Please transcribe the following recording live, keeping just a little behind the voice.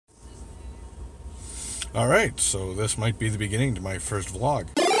Alright, so this might be the beginning to my first vlog.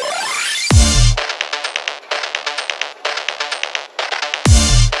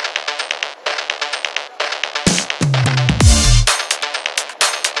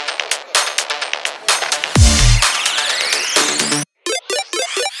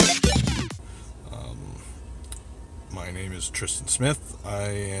 My name is Tristan Smith. I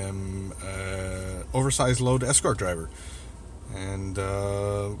am an oversized load escort driver, and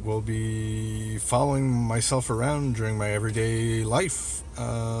will be following myself around during my everyday life,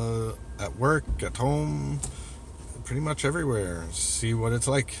 at work, at home, pretty much everywhere. See what it's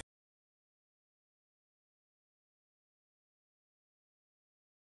like.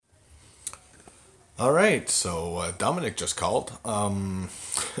 Alright, so Dominic just called.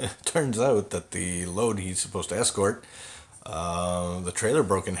 Turns out that the load he's supposed to escort, the trailer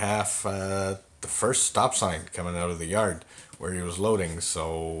broke in half at the first stop sign coming out of the yard where he was loading,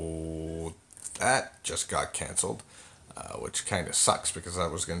 so that just got cancelled, which kind of sucks because that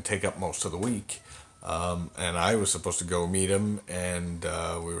was going to take up most of the week. And I was supposed to go meet him, and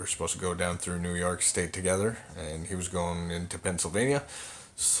we were supposed to go down through New York State together, and he was going into Pennsylvania.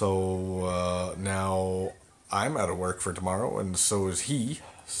 So now I'm out of work for tomorrow, and so is he,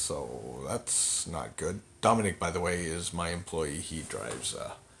 so that's not good. Dominic, by the way, is my employee. He drives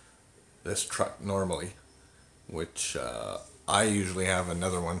this truck normally, which I usually have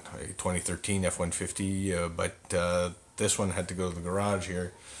another one, a 2013 F-150, but this one had to go to the garage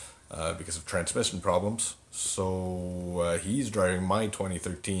here because of transmission problems. So he's driving my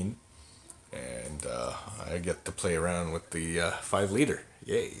 2013, and I get to play around with the 5-liter.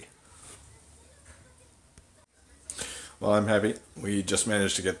 Yay. Well, I'm happy. We just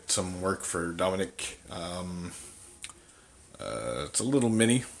managed to get some work for Dominic. It's a little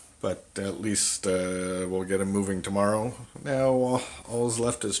mini, but at least we'll get him moving tomorrow. Now all's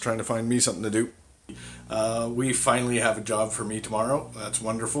left is trying to find me something to do. We finally have a job for me tomorrow. That's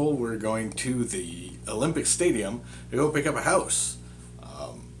wonderful. We're going to the Olympic Stadium to go pick up a house.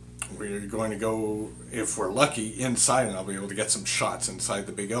 We're going to go, if we're lucky, inside, and I'll be able to get some shots inside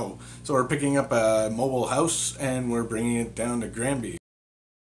the Big O. So we're picking up a mobile house, and we're bringing it down to Granby.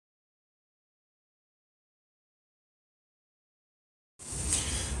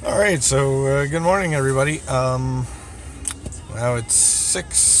 Alright, so good morning, everybody. Now it's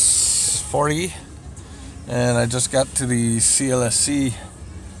 6:40, and I just got to the CLSC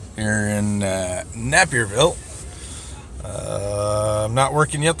here in Napierville. I'm not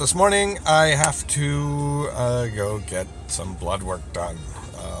working yet this morning. I have to go get some blood work done.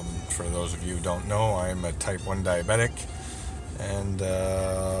 For those of you who don't know, I'm a type 1 diabetic, and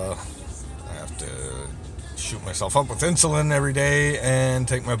I have to shoot myself up with insulin every day and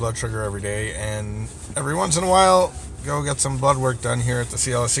take my blood sugar every day, and every once in a while go get some blood work done here at the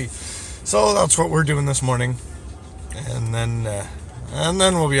CLSC. So that's what we're doing this morning, and then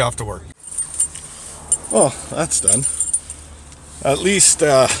we'll be off to work. Well, that's done. At least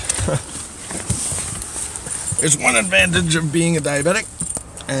there's one advantage of being a diabetic,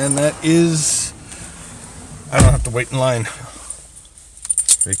 and that is I don't have to wait in line,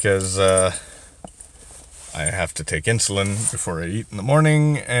 because I have to take insulin before I eat in the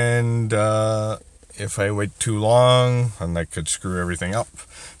morning, and if I wait too long, then that could screw everything up.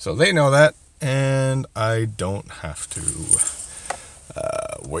 So they know that, and I don't have to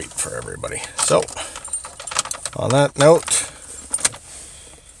wait for everybody. So on that note,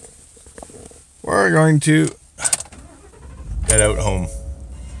 we're going to head out home.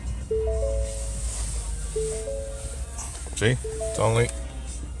 See, it's only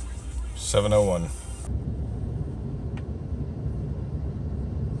 7:01.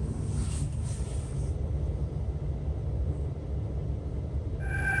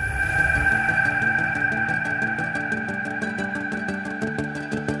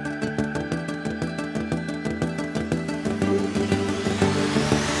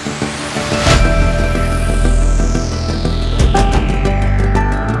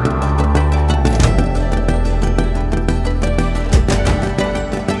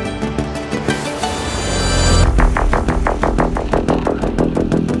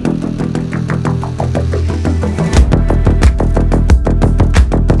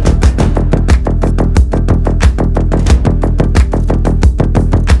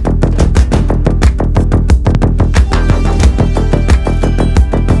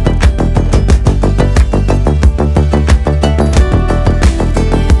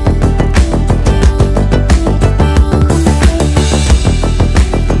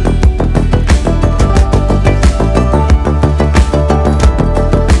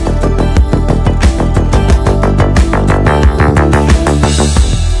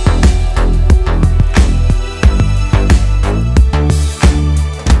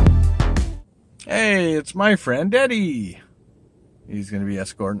 It's my friend Eddie. He's going to be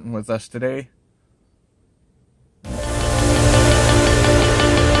escorting with us today.